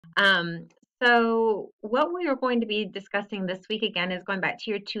Um, so what we are going to be discussing this week again is going back to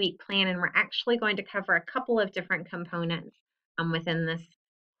your 2-week plan, and we're actually going to cover a couple of different components within this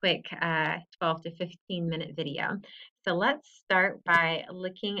quick 12 to 15-minute video. So let's start by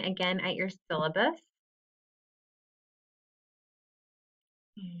looking again at your syllabus.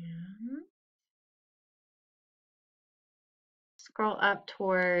 And scroll up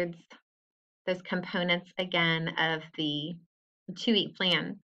towards those components again of the 2-week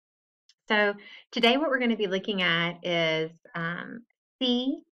plan. So today what we're going to be looking at is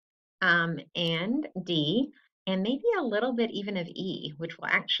C and D, and maybe a little bit even of E, which will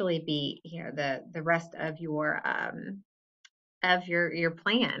actually be, the rest of your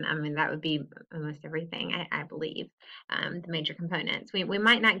plan. I mean, that would be almost everything, I believe, the major components. We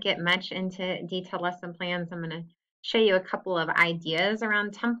might not get much into detailed lesson plans. I'm going to show you a couple of ideas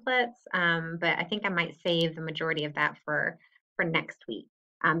around templates, but I think I might save the majority of that for next week.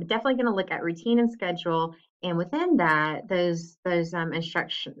 But definitely going to look at routine and schedule, and within that, those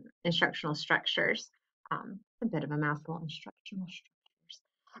instructional structures. A bit of a mouthful, instructional structures.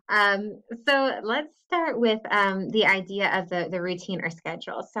 So let's start with the idea of the routine or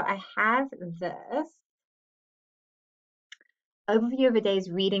schedule. So I have this overview of a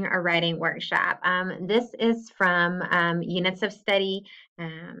day's reading or writing workshop. This is from Units of Study,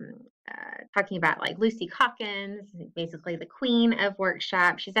 talking about like Lucy Calkins, basically the queen of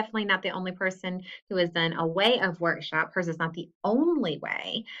workshop. She's definitely not the only person who has done a way of workshop. Hers is not the only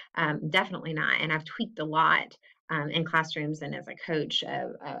way, definitely not. And I've tweaked a lot in classrooms and as a coach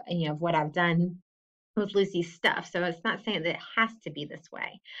of what I've done with Lucy's stuff. So it's not saying that it has to be this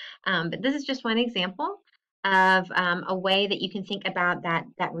way. But this is just one example of a way that you can think about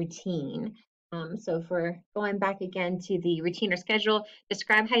that routine. So if we're going back again to the routine or schedule,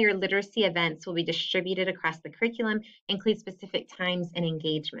 describe how your literacy events will be distributed across the curriculum, include specific times and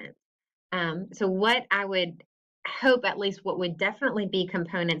engagements. So what I would hope, at least what would definitely be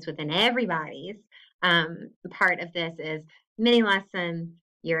components within everybody's part of this is mini lesson,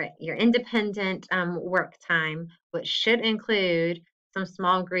 your independent work time, which should include some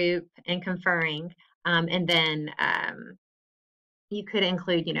small group and conferring, and then you could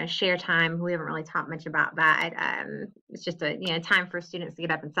include, share time. We haven't really talked much about that. It's just a time for students to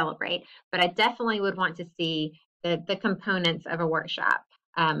get up and celebrate. But I definitely would want to see the components of a workshop,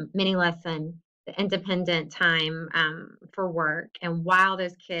 mini lesson, the independent time for work, and while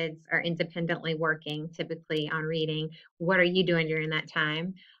those kids are independently working, typically on reading, what are you doing during that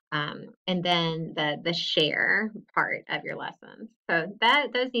time? And then the share part of your lessons. So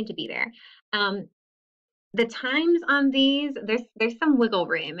those need to be there. The times on these, there's some wiggle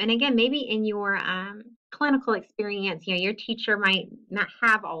room. And again, maybe in your clinical experience, your teacher might not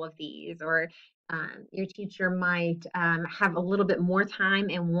have all of these, or your teacher might have a little bit more time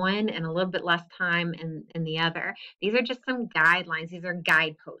in one and a little bit less time in the other. These are just some guidelines. These are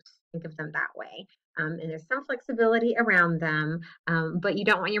guideposts. Think of them that way. And there's some flexibility around them, but you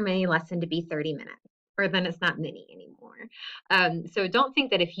don't want your mini lesson to be 30 minutes, or then it's not mini anymore. So don't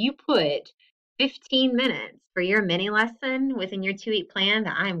think that if you put 15 minutes for your mini lesson within your 2-week plan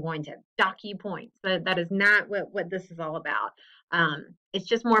that I'm going to dock you points. That is not what this is all about. It's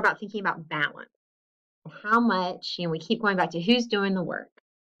just more about thinking about balance. How much, we keep going back to who's doing the work.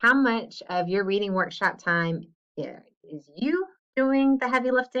 How much of your reading workshop time is you doing the heavy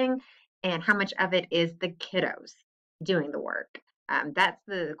lifting, and how much of it is the kiddos doing the work? That's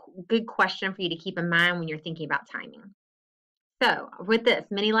the good question for you to keep in mind when you're thinking about timing. So with this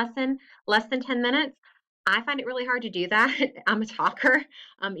mini lesson, less than 10 minutes, I find it really hard to do that. I'm a talker.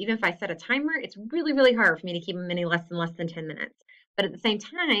 Even if I set a timer, it's really, really hard for me to keep a mini lesson less than 10 minutes. But at the same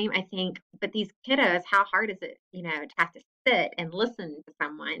time, I think, but these kiddos, how hard is it, to have to sit and listen to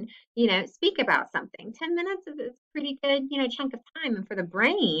someone, speak about something? 10 minutes is a pretty good, chunk of time. And for the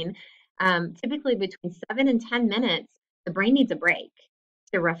brain, typically between 7 and 10 minutes, the brain needs a break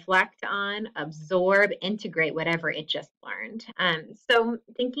to reflect on, absorb, integrate whatever it just learned. So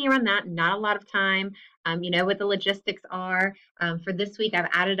thinking around that, not a lot of time. You know what the logistics are. For this week, I've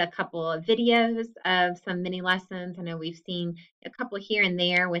added a couple of videos of some mini lessons. I know we've seen a couple here and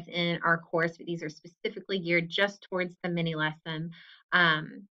there within our course, but these are specifically geared just towards the mini lesson.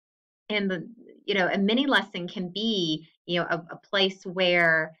 And a mini lesson can be, a place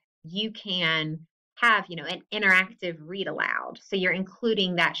where you can have, an interactive read aloud. So you're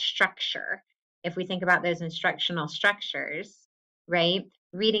including that structure. If we think about those instructional structures, right?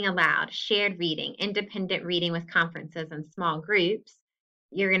 Reading aloud, shared reading, independent reading with conferences and small groups.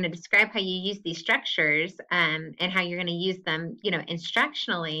 You're going to describe how you use these structures and how you're going to use them,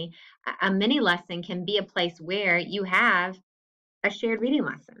 instructionally. A mini lesson can be a place where you have a shared reading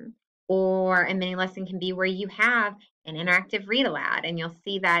lesson. Or a mini lesson can be where you have an interactive read aloud, and you'll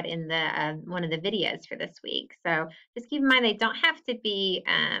see that in the one of the videos for this week. So just keep in mind they don't have to be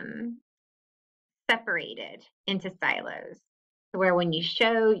separated into silos. So where when you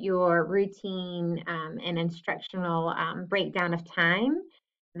show your routine and instructional breakdown of time,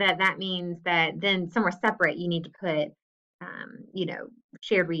 that means that then somewhere separate you need to put, you know,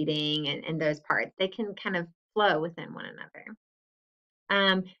 shared reading and those parts. They can kind of flow within one another.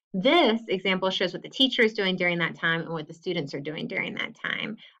 Um, this example shows what the teacher is doing during that time and what the students are doing during that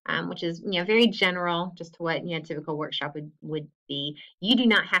time, which is very general, just to what a typical workshop would be. You do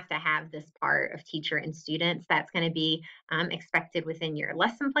not have to have this part of teacher and students. That's going to be expected within your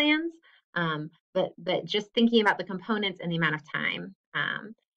lesson plans. But just thinking about the components and the amount of time.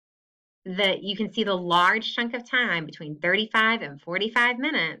 That you can see the large chunk of time between 35 and 45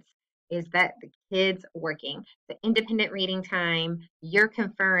 minutes is that the kids working. The independent reading time, you're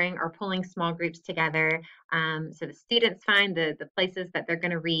conferring or pulling small groups together. So the students find the places that they're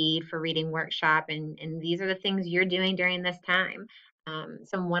going to read for reading workshop, and these are the things you're doing during this time.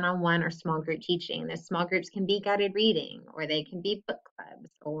 Some one-on-one or small group teaching. Those small groups can be guided reading, or they can be book clubs,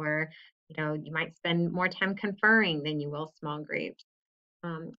 or you might spend more time conferring than you will small groups.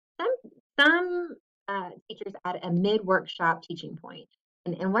 Um, some teachers add a mid-workshop teaching point,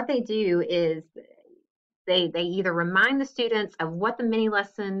 and what they do is they either remind the students of what the mini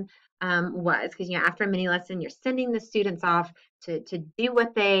lesson was, because after a mini lesson you're sending the students off to do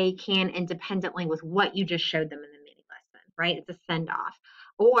what they can independently with what you just showed them in the mini lesson, right? It's a send off.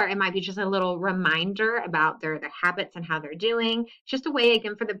 Or it might be just a little reminder about their habits and how they're doing. Just a way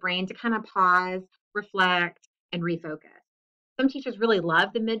again for the brain to kind of pause, reflect, and refocus. Some teachers really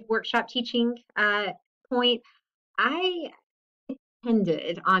love the mid-workshop teaching point. I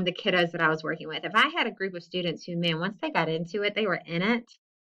depended on the kiddos that I was working with. If I had a group of students who, man, once they got into it, they were in it,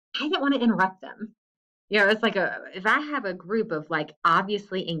 I didn't want to interrupt them. It's like if I have a group of like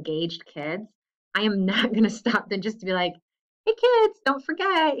obviously engaged kids, I am not going to stop them just to be like, "Hey kids, don't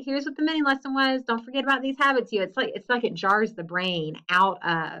forget. Here's what the mini lesson was. Don't forget about these habits." It's like it jars the brain out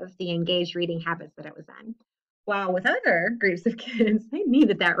of the engaged reading habits that it was in. While with other groups of kids, they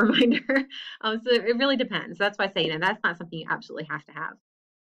needed that reminder. So it really depends. That's why I say, that's not something you absolutely have to have.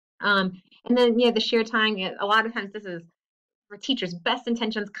 And then, the share time. A lot of times this is for teachers' best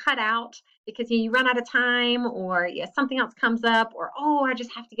intentions cut out because you run out of time, or something else comes up, or I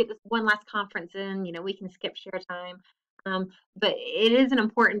just have to get this one last conference in. We can skip share time, but it is an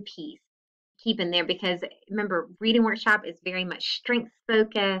important piece to keep in there because remember, reading workshop is very much strength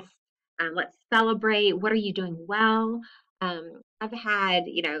focused. Let's celebrate. What are you doing well? I've had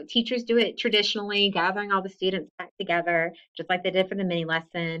teachers do it traditionally, gathering all the students back together, just like they did for the mini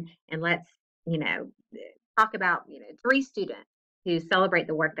lesson, and let's you know talk about 3 students who celebrate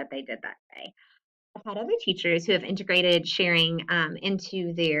the work that they did that day. I've had other teachers who have integrated sharing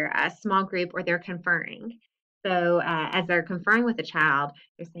into their small group or their conferring. So as they're conferring with a child,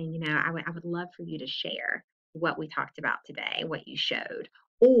 they're saying, I would love for you to share what we talked about today, what you showed.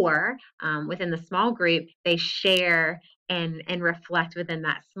 Or within the small group, they share and reflect within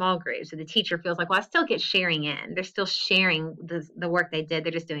that small group. So the teacher feels like, well, I still get sharing in. They're still sharing the work they did.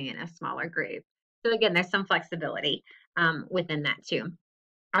 They're just doing it in a smaller group. So again, there's some flexibility within that too.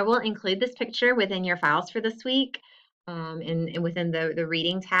 I will include this picture within your files for this week, and within the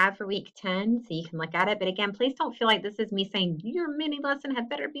reading tab for week 10, so you can look at it. But again, please don't feel like this is me saying your mini lesson had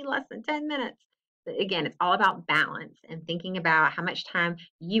better be less than 10 minutes. Again, it's all about balance and thinking about how much time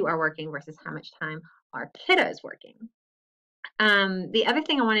you are working versus how much time our kiddos working. The other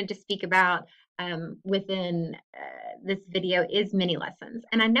thing I wanted to speak about within this video is mini lessons.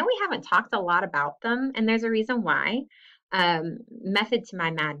 And I know we haven't talked a lot about them, and there's a reason why. Method to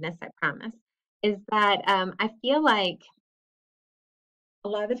my madness, I promise, is that I feel like a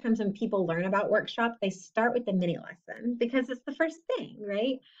lot of the times when people learn about workshops, they start with the mini lesson because it's the first thing,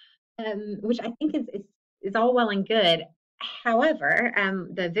 right? Which I think is all well and good. However,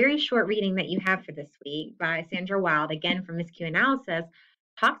 the very short reading that you have for this week by Sandra Wild, again from Miss Q Analysis,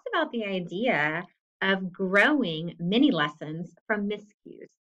 talks about the idea of growing mini lessons from miscues,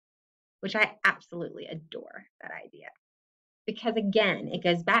 which I absolutely adore that idea. Because again, it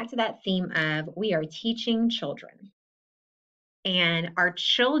goes back to that theme of we are teaching children, and our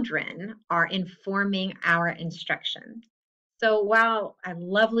children are informing our instruction. So while I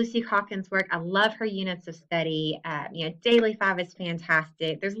love Lucy Hawkins' work, I love her units of study, Daily 5 is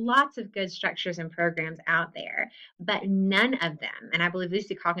fantastic. There's lots of good structures and programs out there, but none of them, and I believe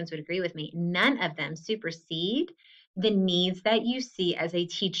Lucy Hawkins would agree with me, none of them supersede the needs that you see as a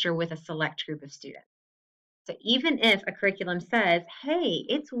teacher with a select group of students. So even if a curriculum says, hey,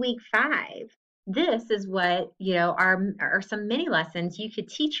 it's week 5, this is what, are some mini lessons you could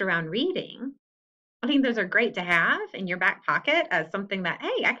teach around reading. I think those are great to have in your back pocket as something that,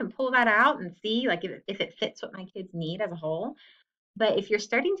 hey, I can pull that out and see like if it fits what my kids need as a whole. But if you're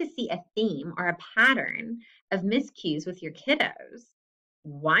starting to see a theme or a pattern of miscues with your kiddos,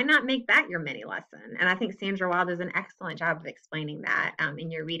 why not make that your mini lesson? And I think Sandra Wild does an excellent job of explaining that in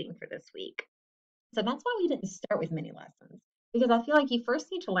your reading for this week. So that's why we didn't start with mini lessons, because I feel like you first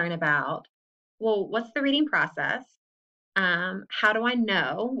need to learn about, well, what's the reading process? How do I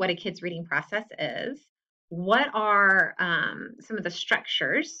know what a kid's reading process is? What are some of the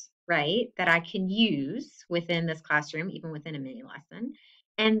structures, right, that I can use within this classroom, even within a mini lesson?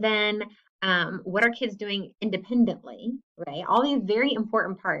 And then what are kids doing independently, right? All these very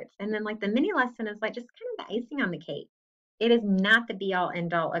important parts. And then like the mini lesson is like just kind of the icing on the cake. It is not the be all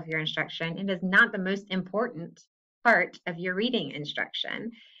end all of your instruction. It is not the most important part of your reading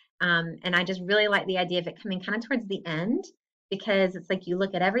instruction. And I just really like the idea of it coming kind of towards the end, because it's like you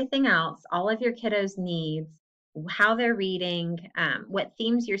look at everything else, all of your kiddos' needs, how they're reading, what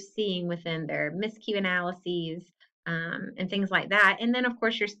themes you're seeing within their miscue analyses, and things like that. And then, of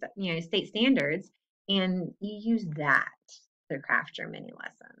course, your state standards, and you use that to craft your mini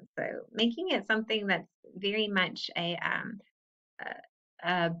lesson. So making it something that's very much a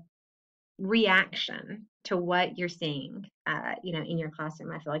reaction to what you're seeing, in your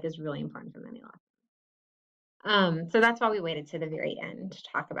classroom, I feel like is really important for many lessons. So that's why we waited to the very end to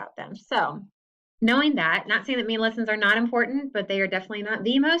talk about them. So knowing that, not saying that mini lessons are not important, but they are definitely not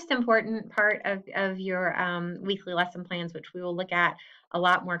the most important part of your weekly lesson plans, which we will look at a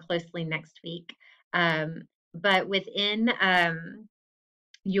lot more closely next week. But within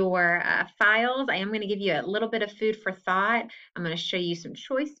your files, I am going to give you a little bit of food for thought. I'm going to show you some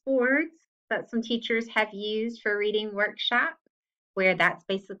choice boards that some teachers have used for reading workshop, where that's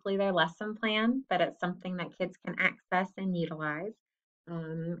basically their lesson plan, but it's something that kids can access and utilize.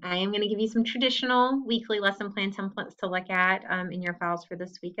 I am going to give you some traditional weekly lesson plan templates to look at in your files for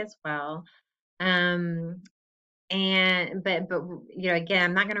this week as well. But again,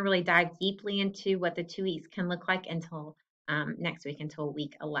 I'm not going to really dive deeply into what the 2 weeks can look like until next week, until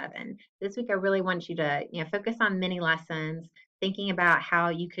week 11. This week, I really want you to focus on mini lessons, thinking about how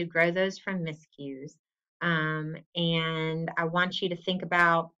you could grow those from miscues. And I want you to think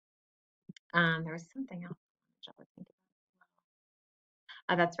about, there was something else I was thinking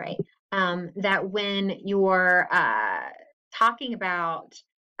about. Oh, that's right. That when you're talking about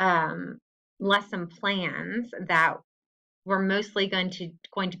lesson plans, that we're mostly going to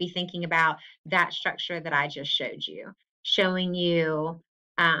be thinking about that structure that I just showed you, showing you.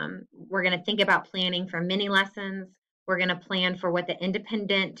 We're going to think about planning for mini lessons. We're going to plan for what the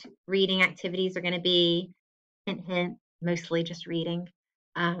independent reading activities are going to be. Hint, hint, mostly just reading.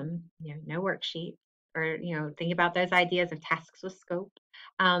 No worksheet, or think about those ideas of tasks with scope.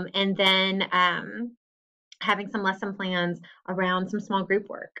 And then having some lesson plans around some small group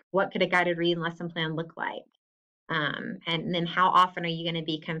work. What could a guided reading lesson plan look like? And then how often are you going to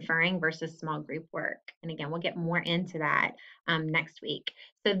be conferring versus small group work? And again, we'll get more into that next week.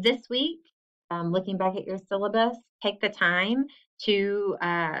 So this week, looking back at your syllabus, take the time to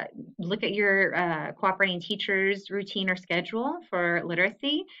look at your cooperating teachers' routine or schedule for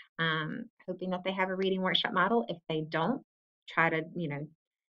literacy, hoping that they have a reading workshop model. If they don't, try to,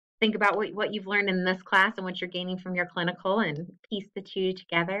 think about what you've learned in this class and what you're gaining from your clinical, and piece the two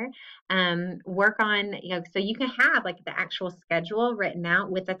together. Work on, so you can have like the actual schedule written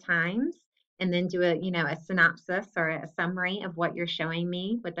out with the times, and then do a synopsis or a summary of what you're showing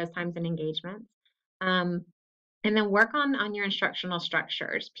me with those times and engagements. And then work on your instructional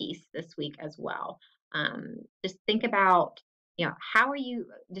structures piece this week as well. Just think about, how are you,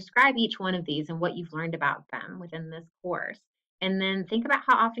 describe each one of these and what you've learned about them within this course. And then think about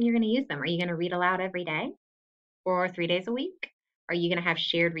how often you're going to use them. Are you going to read aloud every day or 3 days a week? Are you going to have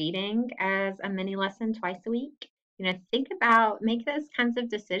shared reading as a mini lesson twice a week? Think about, make those kinds of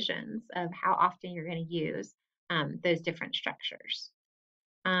decisions of how often you're going to use those different structures.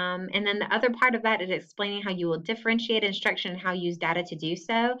 And then the other part of that is explaining how you will differentiate instruction and how you use data to do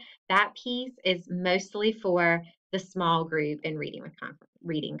so. That piece is mostly for the small group and reading conferences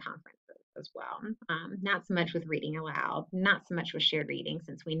as well. Not so much with reading aloud, not so much with shared reading,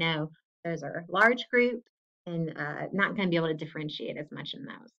 since we know those are large group and not going to be able to differentiate as much in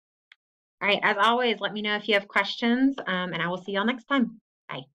those. All right, as always, let me know if you have questions, and I will see y'all next time.